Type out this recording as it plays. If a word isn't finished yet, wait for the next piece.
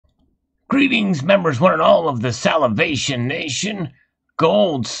Greetings, members one and all of the Salivation Nation.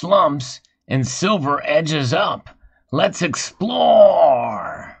 Gold slumps and silver edges up. Let's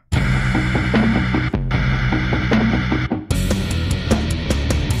explore!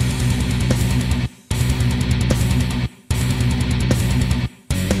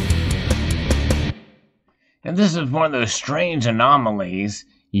 And this is one of those strange anomalies.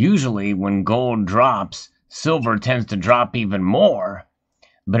 Usually when gold drops, silver tends to drop even more.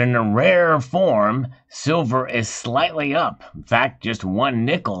 But in a rare form, silver is slightly up. In fact, just one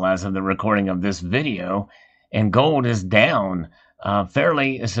nickel as of the recording of this video. And gold is down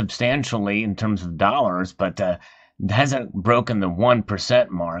fairly substantially in terms of dollars, but hasn't broken the 1%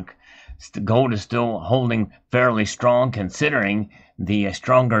 mark. Gold is still holding fairly strong considering the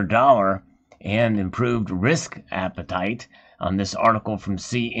stronger dollar and improved risk appetite on this article from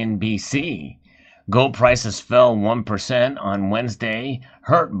CNBC. Gold prices fell 1% on Wednesday,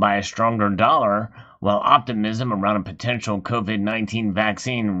 hurt by a stronger dollar, while optimism around a potential COVID-19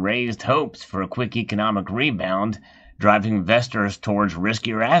 vaccine raised hopes for a quick economic rebound, driving investors towards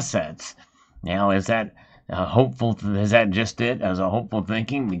riskier assets. Now, is that hopeful? Is that just it as a hopeful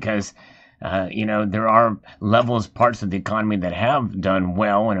thinking? Because there are parts of the economy that have done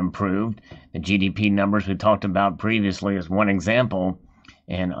well and improved. The GDP numbers we talked about previously is one example.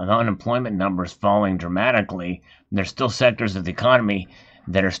 And unemployment numbers falling dramatically. There's still sectors of the economy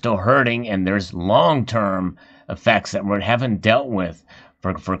that are still hurting, and there's long-term effects that we haven't dealt with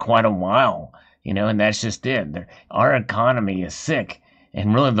for quite a while. And that's just it. Our economy is sick,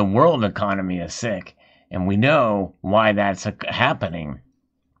 and really the world economy is sick, and we know why that's happening.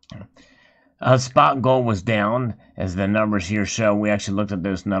 Spot gold was down, as the numbers here show. We actually looked at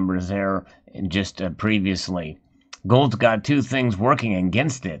those numbers there just previously. Gold's got two things working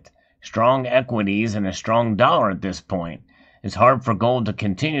against it: strong equities and a strong dollar at this point. It's hard for gold to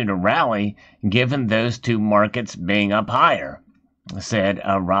continue to rally given those two markets being up higher, said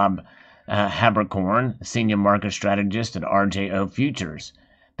Rob Habercorn, senior market strategist at RJO Futures.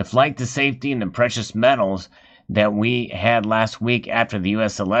 The flight to safety in the precious metals that we had last week after the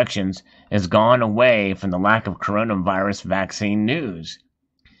U.S. elections has gone away from the lack of coronavirus vaccine news.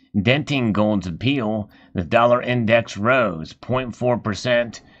 Denting gold's appeal, the dollar index rose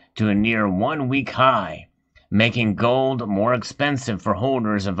 0.4% to a near one-week high, making gold more expensive for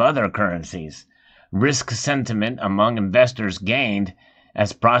holders of other currencies. Risk sentiment among investors gained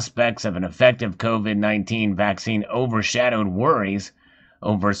as prospects of an effective COVID-19 vaccine overshadowed worries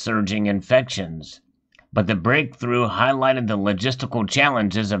over surging infections. But the breakthrough highlighted the logistical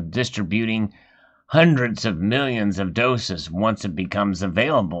challenges of distributing hundreds of millions of doses once it becomes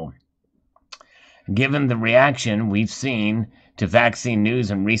available. Given the reaction we've seen to vaccine news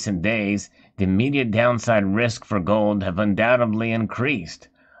in recent days, the immediate downside risk for gold have undoubtedly increased,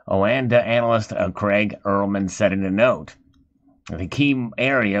 Oanda analyst Craig Earlman said in a note. The key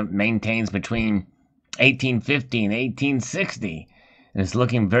area maintains between 1850 and 1860 and is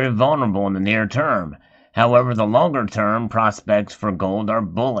looking very vulnerable in the near term. However, the longer-term prospects for gold are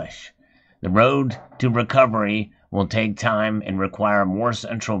bullish. The road to recovery will take time and require more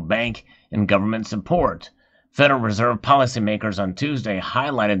central bank and government support. Federal Reserve policymakers on Tuesday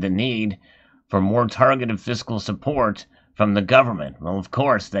highlighted the need for more targeted fiscal support from the government. Well, of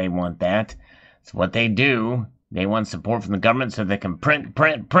course they want that. It's what they do. They want support from the government so they can print.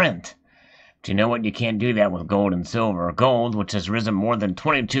 But you know what? You can't do that with gold and silver. Gold, which has risen more than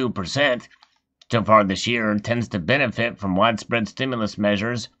 22% so far this year, tends to benefit from widespread stimulus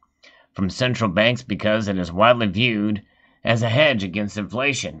measures from central banks because it is widely viewed as a hedge against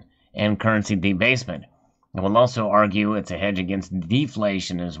inflation and currency debasement. I will also argue it's a hedge against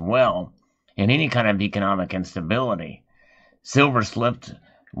deflation as well and any kind of economic instability. Silver slipped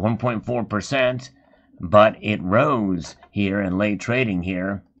 1.4%, but it rose here in late trading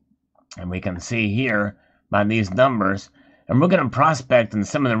here. And we can see here by these numbers, and we're going to prospect in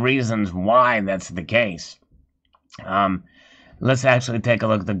some of the reasons why that's the case. Let's actually take a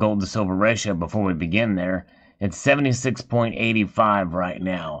look at the gold to silver ratio before we begin there. It's 76.85 right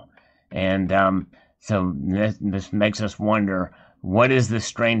now. And so this makes us wonder, what is this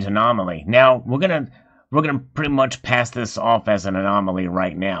strange anomaly? Now, we're gonna pretty much pass this off as an anomaly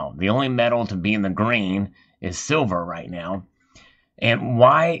right now. The only metal to be in the green is silver right now. And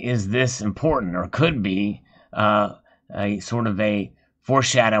why is this important, or could be a sort of a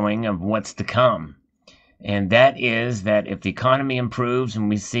foreshadowing of what's to come? And that is that if the economy improves and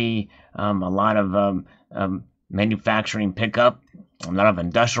we see a lot of manufacturing pickup, a lot of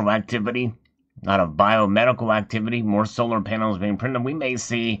industrial activity, a lot of biomedical activity, more solar panels being printed, we may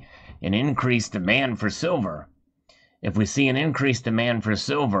see an increased demand for silver. if we see an increased demand for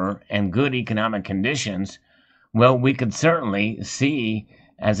silver and good economic conditions, well, we could certainly see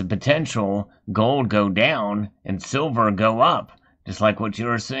as a potential gold go down and silver go up, just like what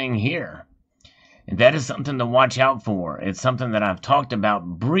you're seeing here. And that is something to watch out for. It's something that I've talked about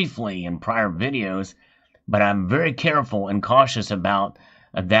briefly in prior videos, but I'm very careful and cautious about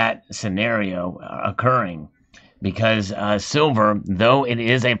that scenario occurring, because silver, though it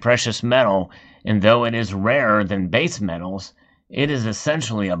is a precious metal and though it is rarer than base metals, it is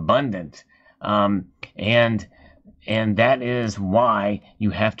essentially abundant. And that is why you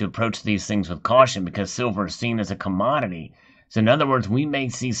have to approach these things with caution, because silver is seen as a commodity. So in other words, we may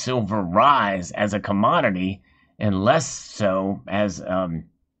see silver rise as a commodity and less so as a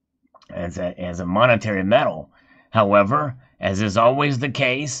monetary metal. However, as is always the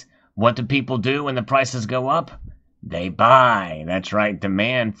case, what do people do when the prices go up? They buy. That's right.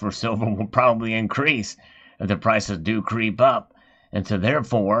 Demand for silver will probably increase if the prices do creep up. And so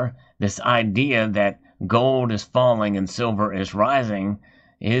therefore, this idea that gold is falling and silver is rising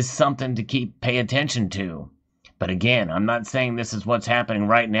is something to pay attention to. But again, I'm not saying this is what's happening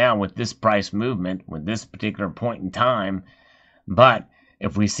right now with this price movement, with this particular point in time. But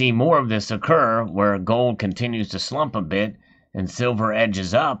if we see more of this occur, where gold continues to slump a bit and silver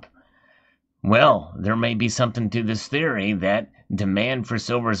edges up, well, there may be something to this theory that demand for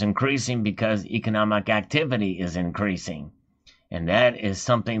silver is increasing because economic activity is increasing. And that is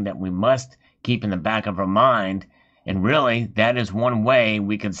something that we must keep in the back of our mind. And really, that is one way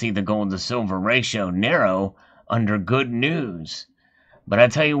we can see the gold to silver ratio narrow under good news. But I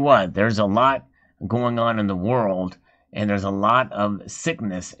tell you what, there's a lot going on in the world, and there's a lot of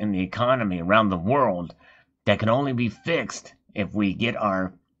sickness in the economy around the world that can only be fixed if we get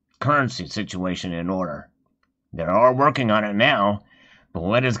our currency situation in order. They are working on it now, but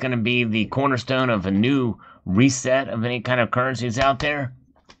what is going to be the cornerstone of a new reset of any kind of currencies out there?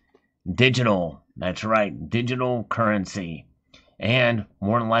 Digital. That's right, digital currency. And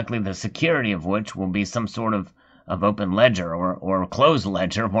more than likely the security of which will be some sort of open ledger or closed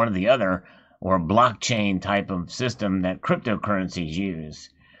ledger, one or the other, or a blockchain type of system that cryptocurrencies use.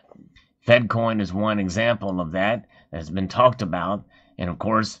 Fedcoin is one example of that has been talked about, and of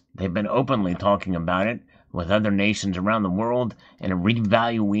course they've been openly talking about it with other nations around the world and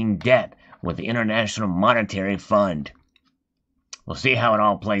revaluing debt with the International Monetary Fund. We'll see how it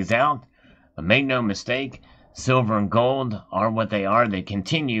all plays out, but make no mistake, silver and gold are what they are. They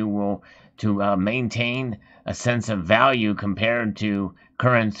continue to maintain a sense of value compared to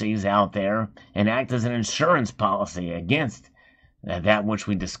currencies out there and act as an insurance policy against that which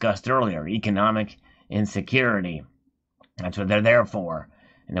we discussed earlier, economic insecurity. That's what they're there for,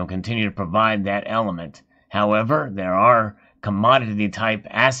 and they'll continue to provide that element. However, there are commodity type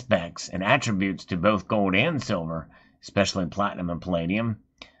aspects and attributes to both gold and silver, especially platinum and palladium,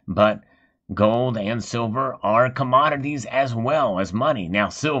 but gold and silver are commodities as well as money. Now,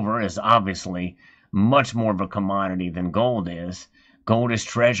 silver is obviously much more of a commodity than gold is. Gold is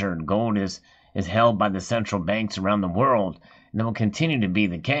treasured. Gold is held by the central banks around the world, and it will continue to be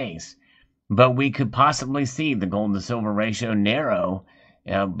the case. But we could possibly see the gold to silver ratio narrow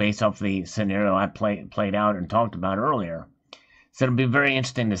based off the scenario I played out and talked about earlier. So it'll be very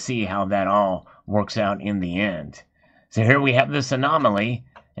interesting to see how that all works out in the end. So here we have this anomaly,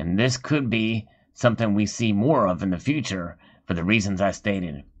 and this could be something we see more of in the future for the reasons I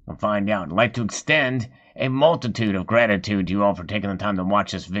stated. We'll find out. I'd like to extend a multitude of gratitude to you all for taking the time to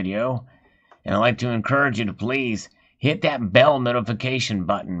watch this video. And I'd like to encourage you to please hit that bell notification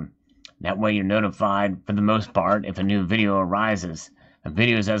button. That way you're notified, for the most part, if a new video arises.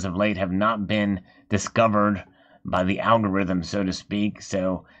 Videos as of late have not been discovered by the algorithm, so to speak.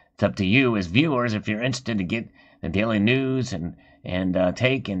 So it's up to you as viewers if you're interested to get the daily news and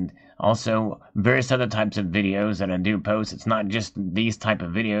take, and also various other types of videos that I do post. It's not just these type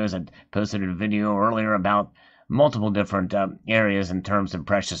of videos. I posted a video earlier about multiple different areas in terms of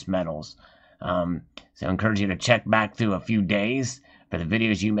precious metals. So I encourage you to check back through a few days for the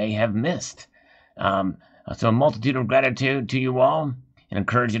videos you may have missed. So a multitude of gratitude to you all, and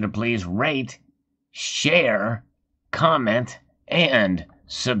encourage you to please rate, share, comment, and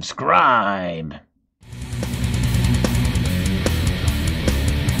subscribe.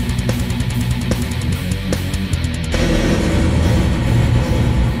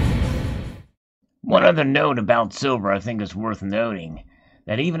 One other note about silver I think is worth noting,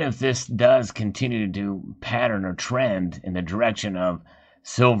 that even if this does continue to pattern or trend in the direction of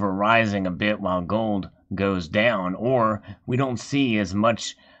silver rising a bit while gold goes down, or we don't see as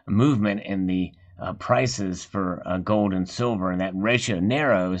much movement in the prices for gold and silver and that ratio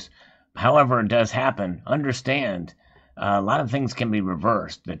narrows, however it does happen, understand a lot of things can be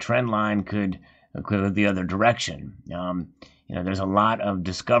reversed. The trend line could go the other direction. There's a lot of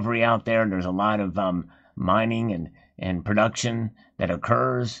discovery out there. There's a lot of mining and production that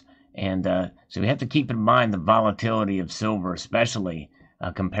occurs. And so we have to keep in mind the volatility of silver, especially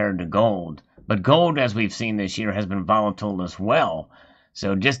compared to gold. But gold, as we've seen this year, has been volatile as well.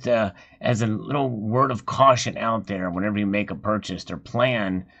 So just as a little word of caution out there, whenever you make a purchase or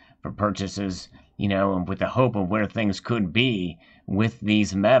plan for purchases, and with the hope of where things could be with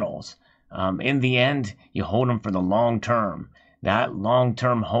these metals, in the end, you hold them for the long term. That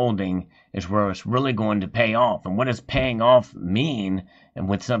long-term holding is where it's really going to pay off. And what does paying off mean? And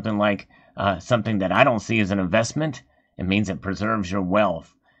with something like something that I don't see as an investment, it means it preserves your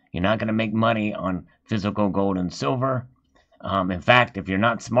wealth. You're not going to make money on physical gold and silver. In fact, if you're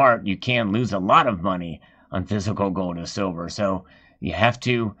not smart, you can lose a lot of money on physical gold and silver. So you have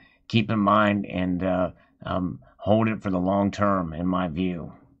to keep in mind and hold it for the long term, in my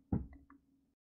view.